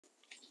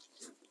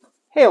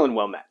Hail and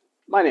well met.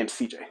 My name's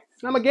CJ, and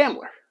I'm a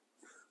gambler.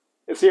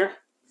 This here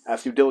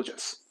has due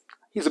diligence.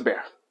 He's a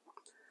bear.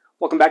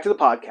 Welcome back to the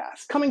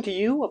podcast, coming to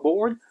you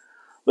aboard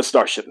the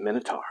Starship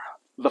Minotaur,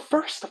 the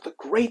first of the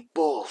great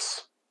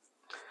bulls.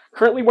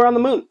 Currently, we're on the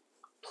moon.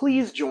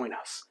 Please join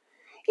us.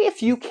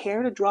 If you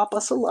care to drop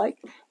us a like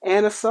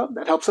and a sub,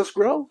 that helps us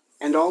grow,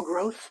 and all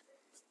growth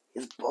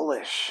is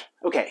bullish.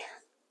 Okay,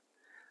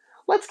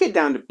 let's get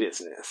down to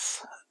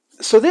business.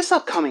 So this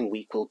upcoming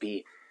week will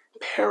be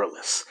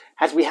perilous,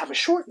 as we have a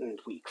shortened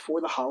week for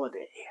the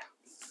holiday.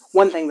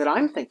 One thing that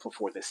I'm thankful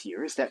for this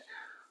year is that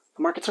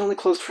the markets are only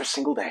closed for a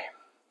single day.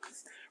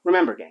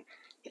 Remember, gang,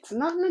 it's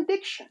not an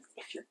addiction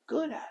if you're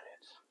good at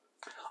it.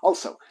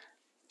 Also,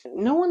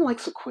 no one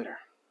likes a quitter.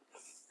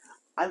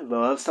 I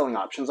love selling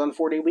options on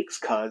 4-day weeks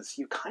because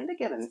you kind of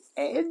get an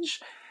edge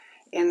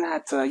in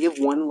that you have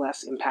one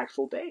less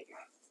impactful day.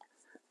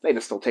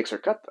 Data still takes her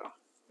cut, though.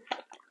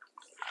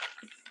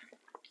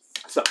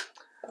 So,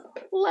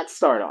 let's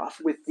start off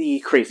with the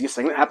craziest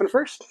thing that happened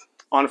first.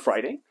 On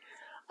Friday,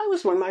 I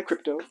was doing my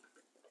crypto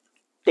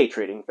day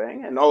trading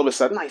thing, and all of a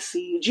sudden I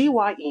see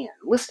GYEN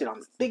listed on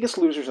the biggest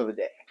losers of the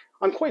day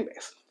on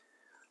Coinbase.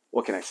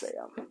 What can I say?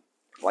 I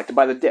like to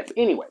buy the dip.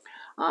 Anyway,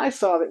 I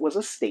saw that it was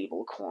a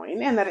stable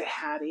coin and that it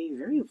had a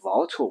very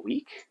volatile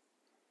week.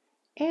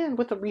 And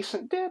with a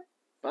recent dip,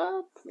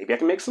 maybe I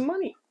can make some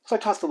money. So I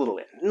tossed a little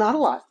in. Not a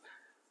lot,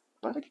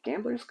 but a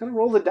gambler's going to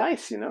roll the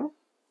dice, you know?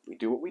 We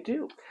do what we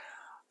do.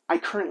 I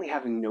currently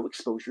have no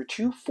exposure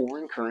to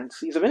foreign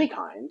currencies of any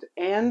kind,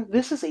 and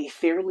this is a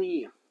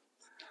fairly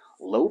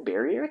low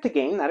barrier to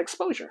gain that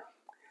exposure.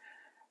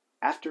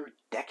 After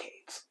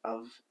decades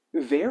of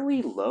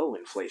very low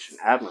inflation,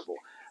 admirable,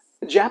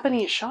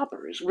 Japanese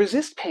shoppers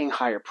resist paying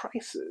higher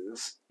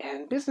prices,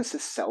 and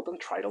businesses seldom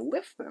try to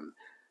lift them.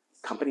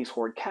 Companies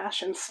hoard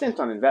cash and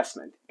stint on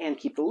investment, and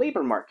keep the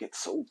labor market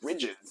so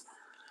rigid.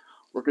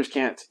 Workers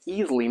can't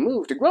easily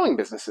move to growing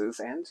businesses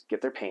and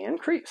get their pay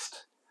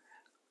increased.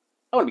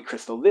 I want to be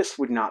crystal, this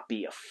would not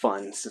be a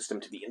fun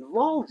system to be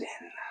involved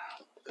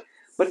in.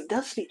 But it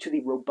does speak to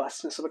the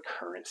robustness of a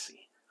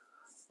currency.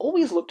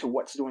 Always look to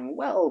what's doing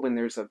well when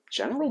there's a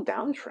general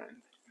downtrend.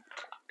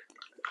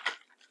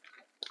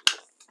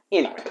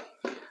 Anyway,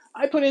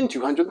 I put in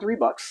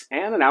 $203,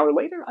 and an hour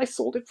later, I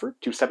sold it for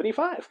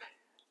 $275.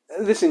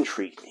 This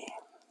intrigued me.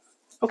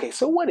 Okay,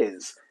 so what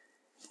is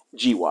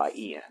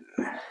GYEN?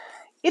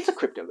 It's a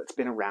crypto that's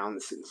been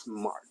around since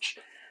March,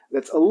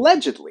 that's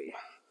allegedly,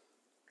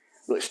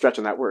 really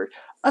stretching that word,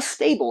 a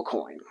stable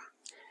coin.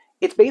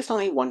 It's based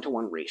on a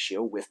 1-to-1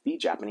 ratio with the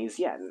Japanese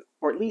yen,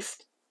 or at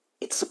least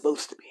it's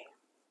supposed to be.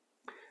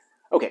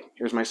 Okay,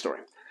 here's my story.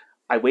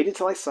 I waited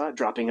till I saw it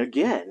dropping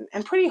again,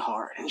 and pretty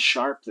hard and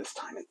sharp this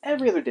time, and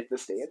every other dip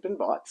this day had been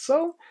bought,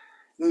 so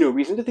no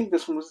reason to think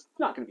this one was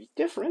not going to be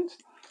different.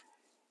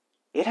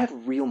 It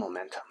had real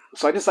momentum,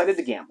 so I decided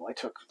to gamble. I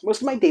took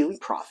most of my daily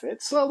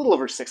profits, a little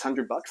over $600,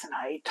 and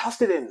I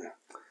tossed it in.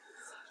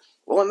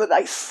 Rolling the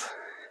dice.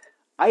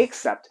 I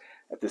accept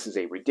that this is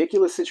a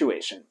ridiculous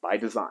situation by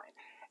design,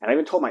 and I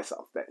even told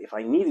myself that if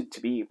I needed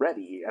to be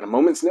ready at a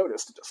moment's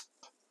notice to just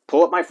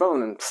pull up my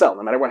phone and sell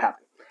no matter what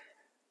happened.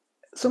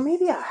 So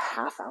maybe a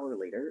half hour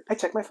later, I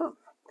check my phone,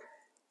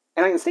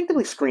 and I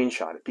instinctively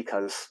screenshot it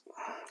because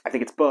I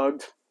think it's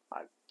bugged,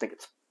 I think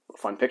it's a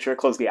fun picture,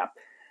 close the app,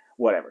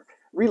 whatever.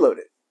 Reload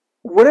it.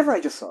 Whatever I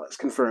just saw is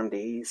confirmed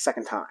a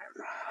second time.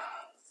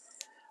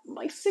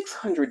 My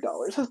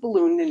 $600 has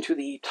ballooned into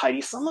the tidy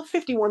sum of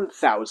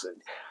 $51,000.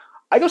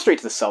 I go straight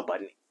to the sell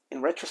button.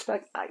 In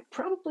retrospect, I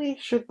probably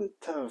shouldn't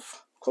have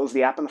closed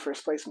the app in the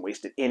first place and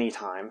wasted any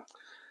time.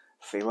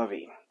 C'est la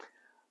vie.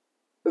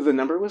 The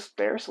number was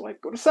there, so I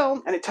go to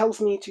sell, and it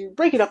tells me to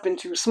break it up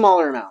into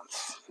smaller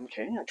amounts.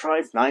 Okay, I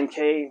tried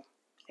 9K,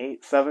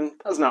 8, 7,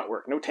 does not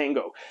work, no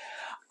tango.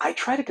 I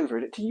try to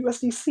convert it to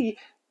USDC,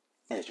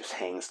 and it just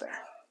hangs there.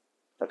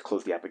 I have to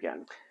close the app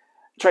again.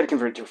 I try to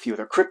convert it to a few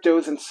other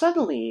cryptos, and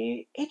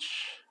suddenly,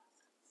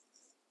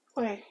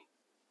 GYEN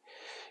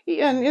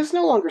is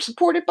no longer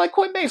supported by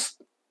Coinbase.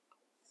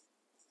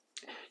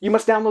 You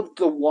must download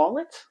the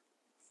wallet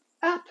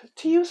app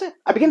to use it.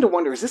 I begin to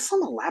wonder, is this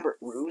some elaborate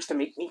ruse to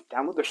make me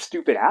download their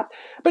stupid app?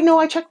 But no,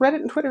 I checked Reddit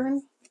and Twitter,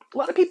 and a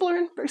lot of people are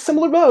in a very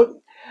similar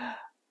boat.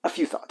 A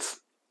few thoughts.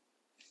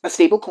 A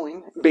stable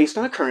coin based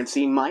on a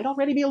currency might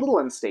already be a little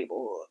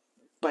unstable,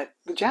 but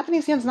the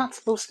Japanese yen's not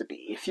supposed to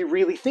be. If you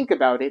really think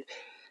about it,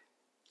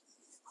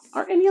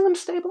 are any of them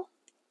stable?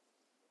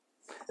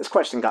 This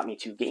question got me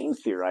to game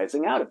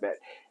theorizing out a bit.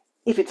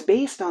 If it's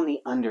based on the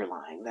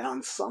underlying, then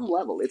on some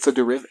level it's a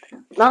derivative.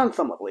 Not on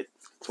some level,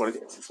 it's what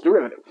it is. It's a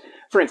derivative.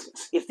 For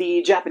instance, if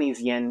the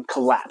Japanese yen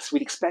collapsed,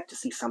 we'd expect to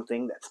see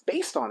something that's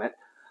based on it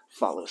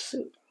follow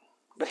suit.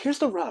 But here's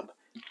the rub.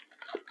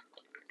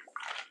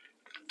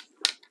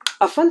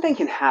 A fun thing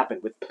can happen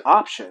with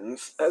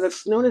options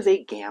that's known as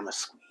a gamma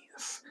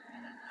squeeze.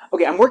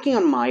 Okay, I'm working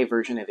on my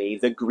version of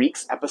The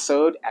Greeks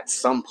episode at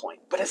some point,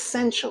 but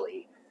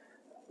essentially,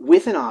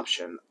 with an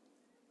option,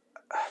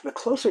 the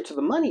closer to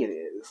the money it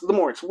is, the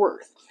more it's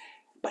worth.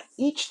 But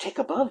each tick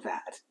above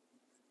that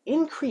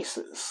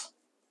increases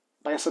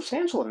by a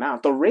substantial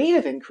amount. The rate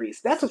of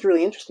increase, that's what's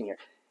really interesting here.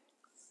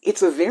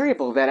 It's a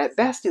variable that at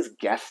best is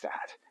guessed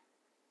at.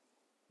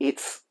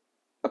 It's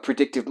a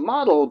predictive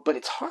model, but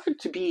it's hard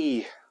to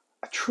be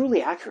a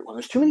truly accurate one.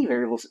 There's too many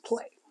variables at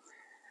play.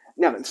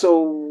 Now then,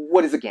 so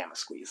what is a gamma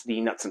squeeze?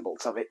 The nuts and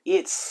bolts of it.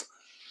 It's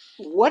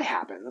what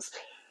happens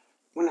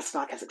when a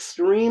stock has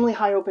extremely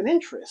high open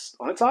interest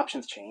on its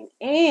options chain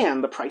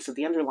and the price of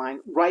the underlying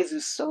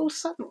rises so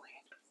suddenly.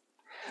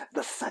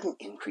 The sudden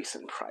increase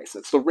in price,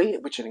 that's the rate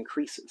at which it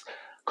increases,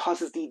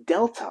 causes the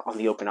delta on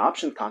the open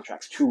option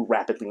contracts to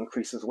rapidly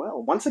increase as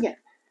well. Once again,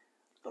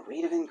 the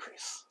rate of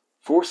increase,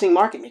 forcing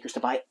market makers to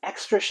buy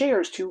extra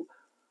shares to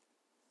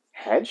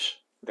hedge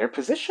their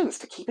positions,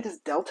 to keep it as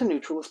delta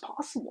neutral as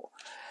possible.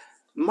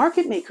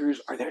 Market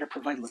makers are there to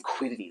provide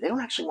liquidity. They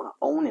don't actually want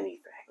to own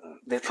anything.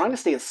 They're trying to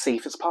stay as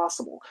safe as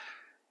possible.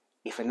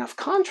 If enough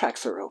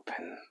contracts are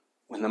open,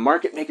 when the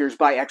market makers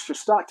buy extra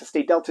stock to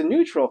stay delta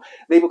neutral,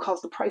 they will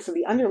cause the price of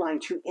the underlying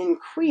to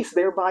increase,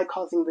 thereby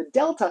causing the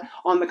delta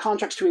on the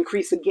contracts to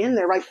increase again,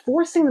 thereby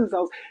forcing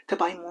themselves to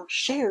buy more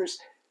shares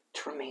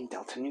to remain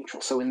delta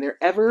neutral. So in their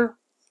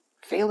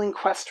ever-failing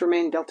quest to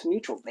remain delta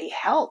neutral, they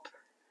help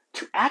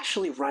to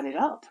actually run it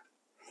up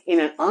in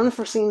an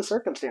unforeseen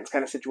circumstance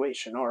kind of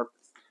situation, or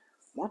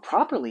more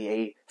properly,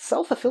 a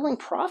self-fulfilling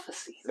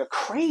prophecy. The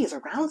craze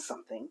around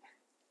something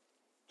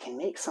can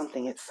make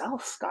something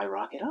itself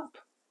skyrocket up.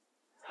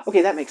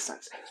 Okay, that makes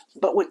sense.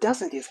 But what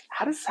doesn't is,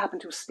 how does this happen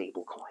to a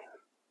stable coin?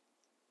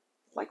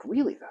 Like,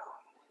 really, though?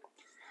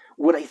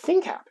 What I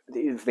think happened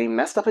is they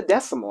messed up a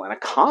decimal and a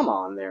comma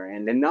on their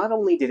end, and not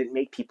only did it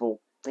make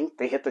people think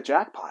they hit the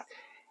jackpot,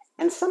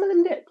 and some of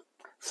them did.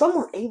 Some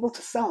were able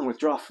to sell and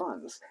withdraw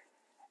funds.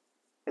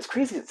 As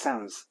crazy as it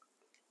sounds,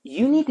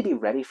 you need to be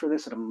ready for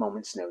this at a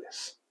moment's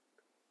notice.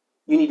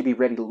 You need to be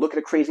ready to look at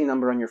a crazy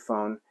number on your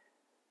phone,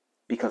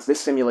 because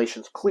this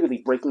simulation is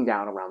clearly breaking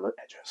down around the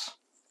edges.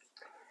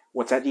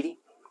 What's that, Dee?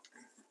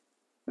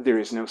 There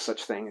is no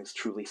such thing as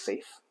truly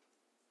safe.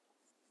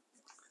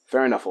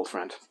 Fair enough, old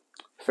friend.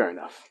 Fair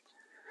enough.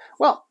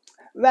 Well,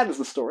 that is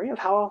the story of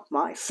how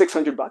my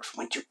 $600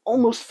 went to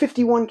almost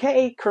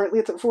 51K. Currently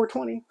it's at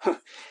 420. And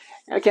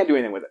I can't do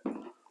anything with it.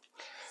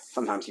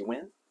 Sometimes you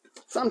win.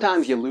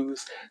 Sometimes you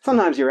lose.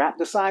 Sometimes your app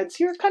decides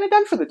you're kind of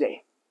done for the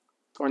day.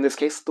 Or in this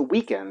case, the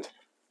weekend.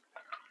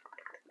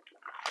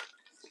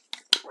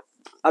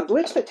 A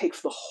glitch that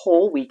takes the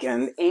whole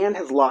weekend and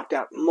has locked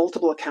out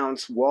multiple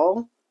accounts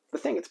while the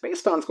thing it's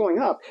based on is going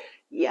up.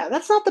 Yeah,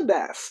 that's not the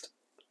best.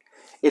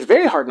 It's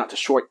very hard not to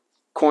short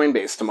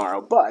Coinbase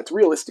tomorrow, but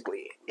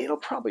realistically, it'll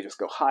probably just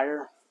go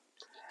higher.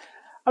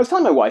 I was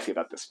telling my wifey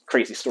about this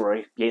crazy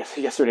story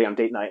yesterday on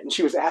date night, and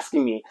she was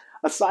asking me,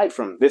 aside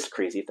from this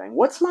crazy thing,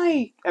 what's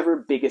my ever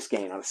biggest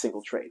gain on a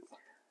single trade?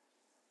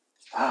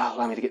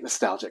 Allow me to get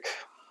nostalgic.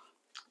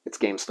 It's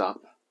GameStop.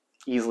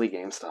 Easily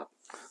GameStop.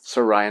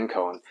 Sir Ryan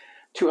Cohen.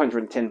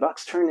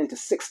 $210 turned into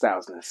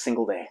 $6,000 in a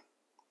single day.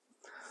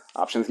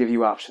 Options give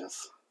you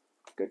options.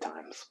 Good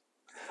times.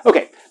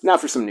 Okay, now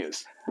for some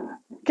news.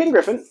 Ken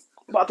Griffin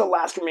bought the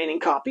last remaining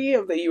copy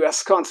of the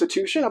U.S.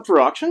 Constitution up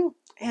for auction,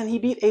 and he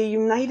beat a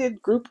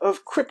united group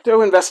of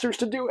crypto investors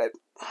to do it.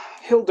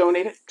 He'll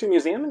donate it to a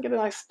museum and get a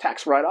nice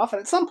tax write-off, and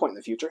at some point in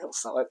the future, he'll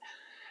sell it.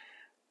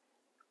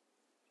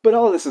 But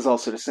all of this is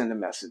also to send a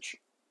message.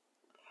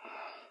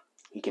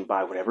 He can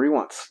buy whatever he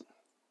wants,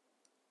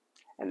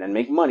 and then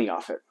make money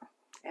off it.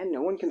 And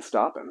no one can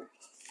stop him.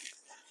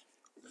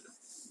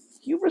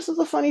 Hubris is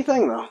a funny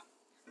thing, though.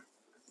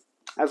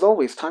 As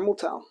always, time will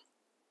tell.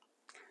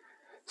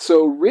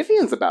 So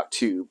Rivian's about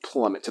to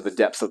plummet to the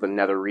depths of the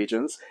nether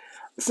regions,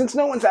 since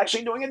no one's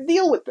actually doing a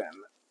deal with them.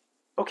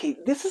 Okay,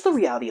 this is the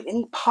reality of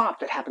any pop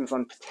that happens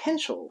on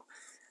potential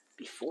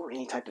before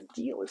any type of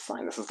deal is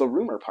signed. This is the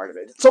rumor part of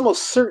it. It's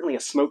almost certainly a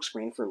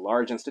smokescreen for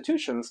large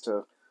institutions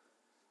to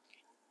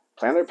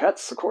plan their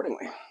pets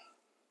accordingly.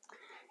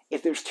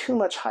 If there's too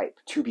much hype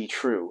to be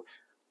true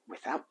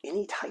without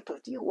any type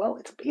of deal, well,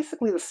 it's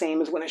basically the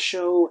same as when a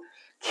show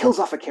kills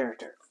off a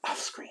character off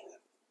screen.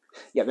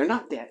 Yeah, they're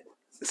not dead.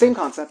 The same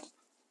concept.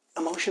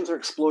 Emotions are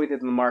exploited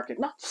in the market,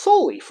 not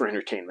solely for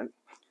entertainment,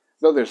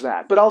 though there's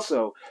that, but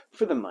also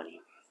for the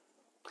money.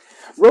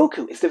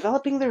 Roku is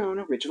developing their own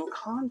original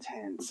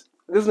content.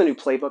 This is the new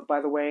playbook,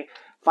 by the way.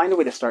 Find a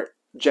way to start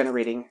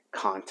generating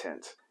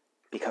content,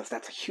 because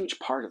that's a huge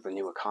part of the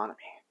new economy.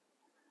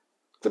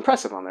 It's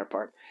impressive on their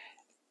part.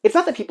 It's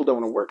not that people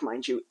don't want to work,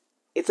 mind you.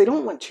 It's they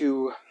don't want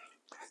to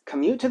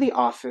commute to the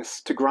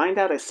office to grind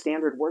out a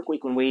standard work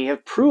week when we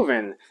have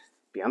proven,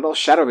 beyond all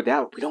shadow of a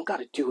doubt, we don't got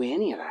to do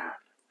any of that.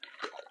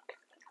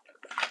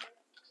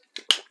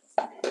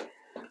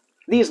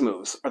 These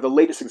moves are the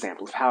latest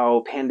examples of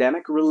how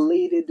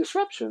pandemic-related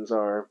disruptions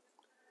are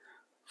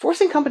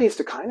forcing companies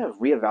to kind of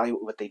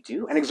reevaluate what they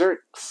do and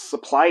exert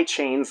supply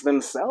chains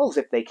themselves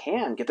if they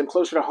can, get them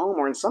closer to home,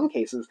 or in some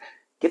cases,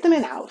 get them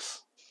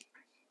in-house.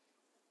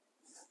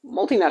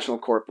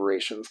 Multinational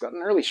corporations got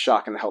an early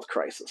shock in the health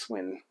crisis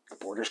when the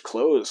borders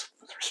closed,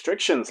 with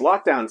restrictions,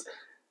 lockdowns.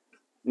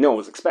 No one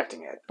was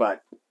expecting it,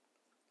 but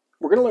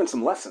we're going to learn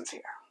some lessons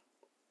here.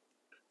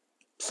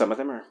 Some of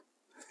them are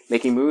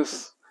making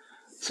moves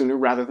sooner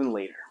rather than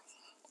later.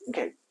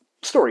 Okay,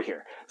 story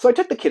here. So I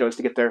took the kiddos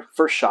to get their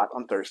first shot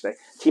on Thursday.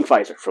 Team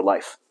Pfizer for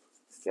life.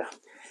 Yeah.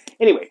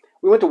 Anyway,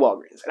 we went to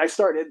Walgreens, and I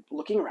started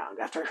looking around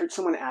after I heard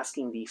someone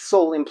asking the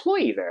sole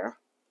employee there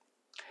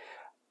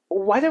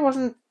why there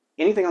wasn't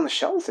anything on the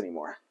shelves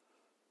anymore.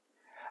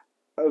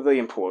 The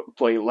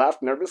employee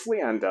laughed nervously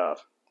and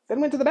then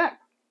went to the back.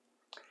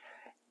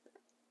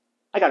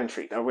 I got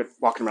intrigued. I went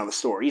walking around the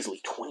store.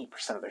 Easily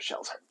 20% of their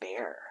shelves are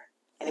bare.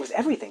 And it was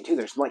everything, too.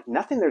 There's like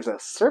nothing there's a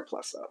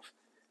surplus of.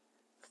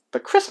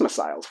 The Christmas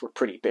aisles were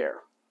pretty bare.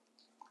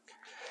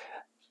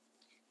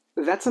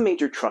 That's a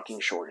major trucking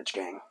shortage,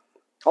 gang.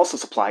 Also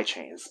supply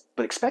chains.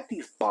 But expect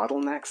these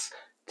bottlenecks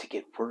to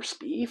get worse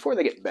before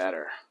they get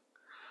better.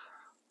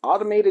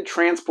 Automated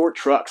transport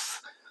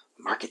trucks.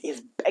 The market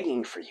is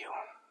begging for you.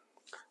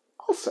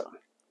 Also,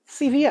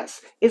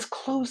 CVS is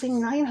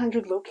closing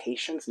 900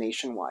 locations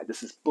nationwide.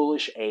 This is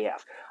bullish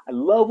AF. I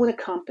love when a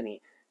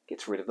company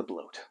gets rid of the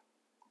bloat.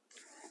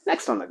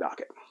 Next on the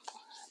docket,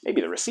 maybe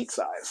the receipt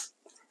size.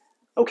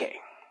 Okay,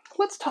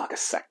 let's talk a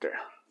sector.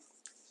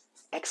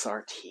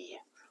 XRT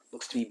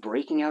looks to be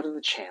breaking out of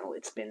the channel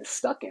it's been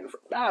stuck in for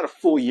about a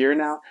full year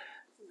now.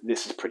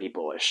 This is pretty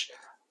bullish.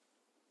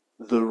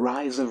 The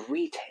rise of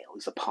retail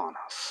is upon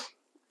us.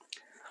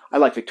 I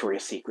like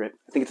Victoria's Secret.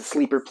 I think it's a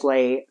sleeper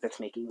play that's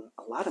making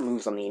a lot of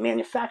moves on the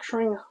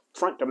manufacturing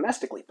front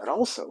domestically, but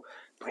also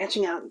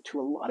branching out into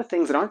a lot of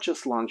things that aren't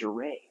just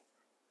lingerie.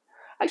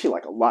 I actually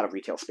like a lot of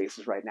retail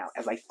spaces right now,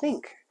 as I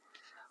think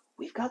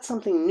we've got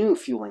something new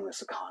fueling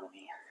this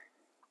economy.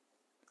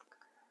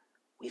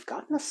 We've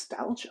got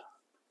nostalgia.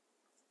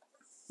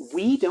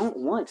 We don't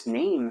want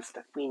names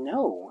that we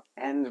know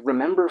and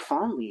remember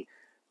fondly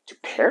to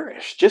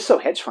perish just so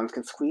hedge funds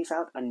can squeeze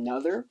out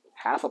another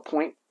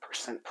 0.5%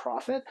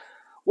 profit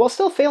while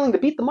still failing to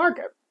beat the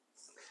market.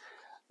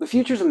 The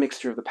future's a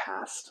mixture of the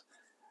past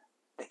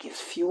that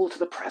gives fuel to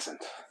the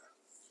present.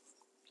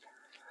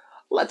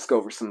 Let's go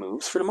over some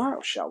moves for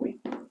tomorrow, shall we?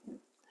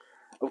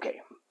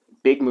 Okay,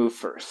 big move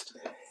first.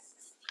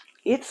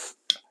 It's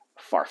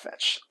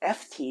Farfetch,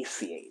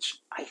 FTCH.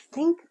 I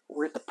think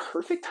we're at the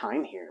perfect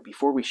time here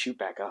before we shoot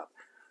back up.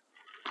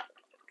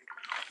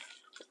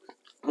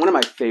 One of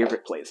my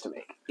favorite plays to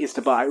make is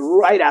to buy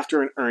right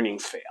after an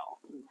earnings fail,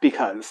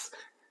 because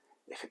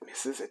if it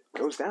misses, it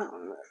goes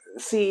down.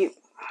 See,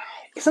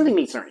 if something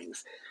meets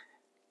earnings,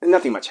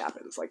 nothing much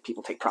happens. Like,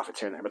 people take profits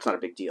here and there, but it's not a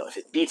big deal. If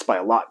it beats by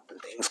a lot, then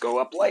things go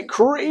up like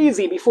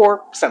crazy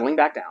before settling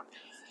back down.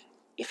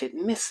 If it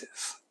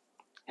misses,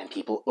 and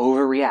people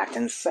overreact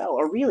and sell,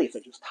 or really if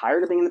they're just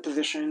tired of being in the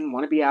position,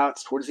 want to be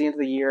out towards the end of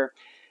the year,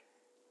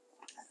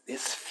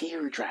 this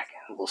fear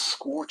dragon will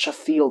scorch a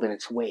field in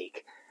its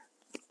wake.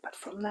 But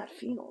from that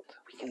field,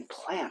 we can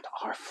plant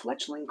our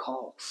fledgling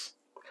calls.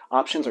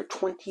 Options are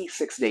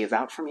 26 days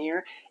out from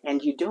here,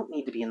 and you don't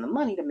need to be in the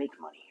money to make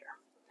money here.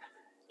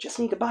 Just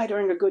need to buy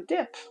during a good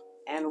dip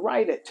and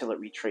ride it till it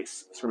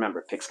retraces.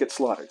 Remember, picks get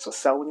slaughtered, so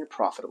sell when you're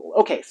profitable.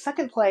 Okay,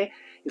 second play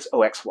is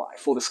OXY.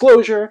 Full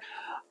disclosure,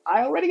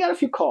 I already got a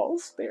few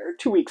calls. They're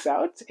 2 weeks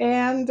out,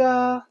 and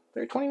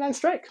they're 29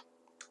 strike.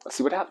 Let's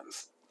see what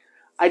happens.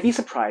 I'd be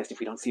surprised if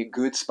we don't see a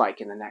good spike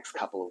in the next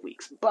couple of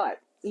weeks, but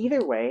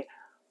either way,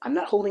 I'm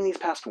not holding these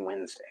past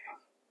Wednesday.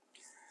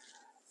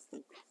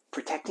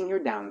 Protecting your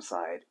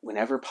downside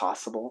whenever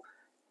possible.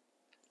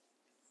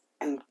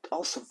 And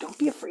also, don't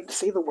be afraid to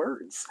say the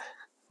words.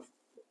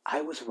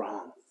 I was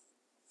wrong.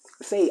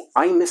 Say,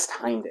 I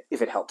mistimed it,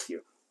 if it helps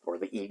you, or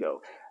the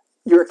ego.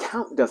 Your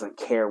account doesn't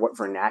care what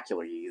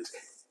vernacular you use.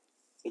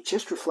 It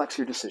just reflects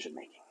your decision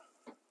making.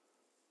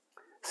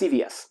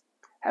 CVS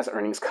has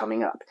earnings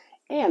coming up.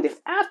 And if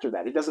after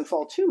that it doesn't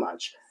fall too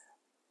much,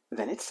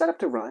 then it's set up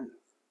to run.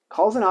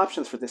 Calls and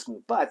options for this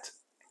move, but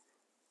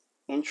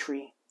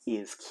entry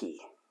is key.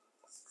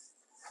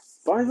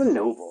 Barnes &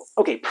 Noble.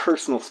 Okay,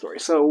 personal story.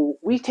 So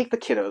we take the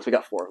kiddos, we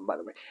got 4 of them, by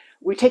the way.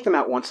 We take them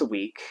out once a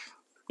week,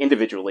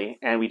 individually,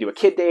 and we do a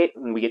kid date,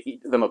 and we get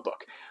them a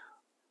book.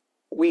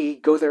 We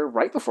go there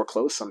right before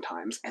close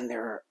sometimes, and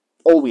there are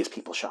always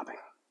people shopping.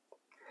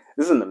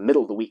 This is in the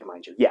middle of the week,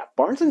 mind you. Yeah,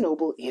 Barnes &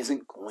 Noble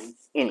isn't going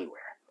anywhere.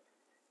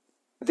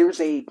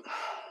 There's a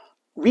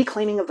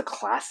reclaiming of the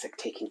classic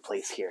taking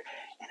place here,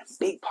 and a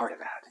big part of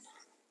that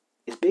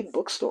is big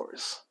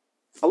bookstores.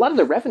 A lot of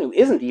the revenue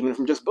isn't even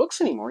from just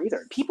books anymore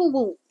either. People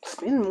will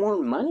spend more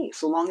money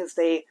so long as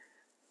they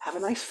have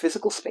a nice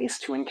physical space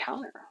to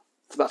encounter.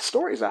 It's about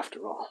stories,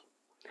 after all.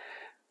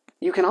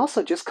 You can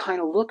also just kind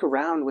of look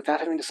around without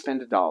having to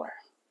spend $1.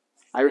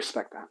 I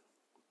respect that.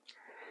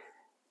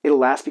 It'll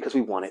last because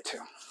we want it to.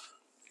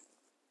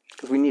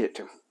 Because we need it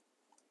to.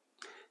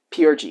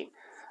 PRG.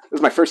 This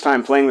is my first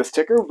time playing this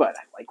ticker, but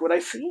I like what I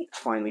see. It's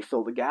finally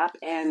filled the gap,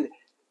 and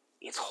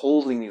it's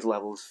holding these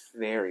levels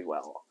very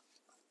well.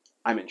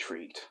 I'm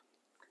intrigued.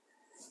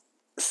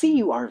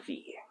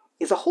 CURV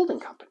is a holding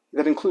company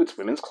that includes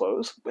women's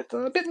clothes with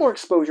a bit more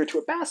exposure to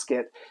a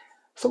basket,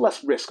 so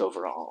less risk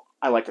overall.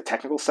 I like the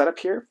technical setup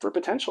here for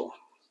potential.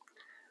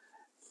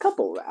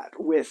 Couple that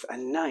with a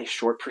nice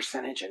short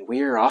percentage, and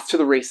we're off to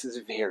the races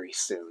very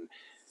soon.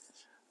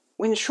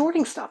 When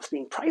shorting stops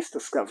being price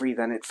discovery,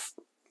 then it's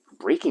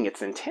breaking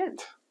its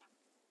intent.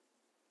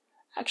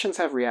 Actions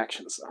have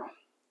reactions, though.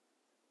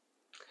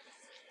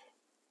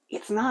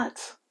 It's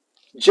not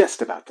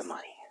just about the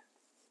money.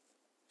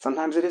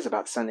 Sometimes it is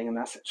about sending a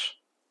message.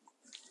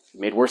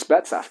 You made worse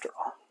bets, after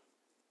all.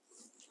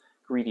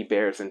 Greedy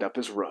bears end up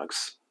as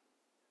rugs.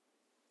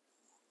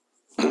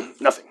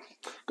 Nothing.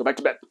 Go back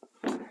to bed.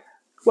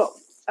 Well,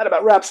 that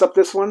about wraps up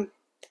this one.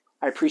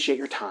 I appreciate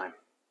your time.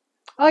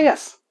 Ah,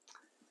 yes.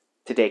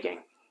 Today, gang.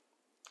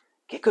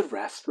 Get good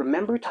rest.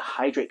 Remember to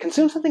hydrate.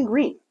 Consume something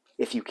green,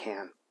 if you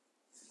can.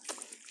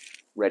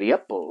 Ready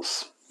up,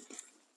 bulls.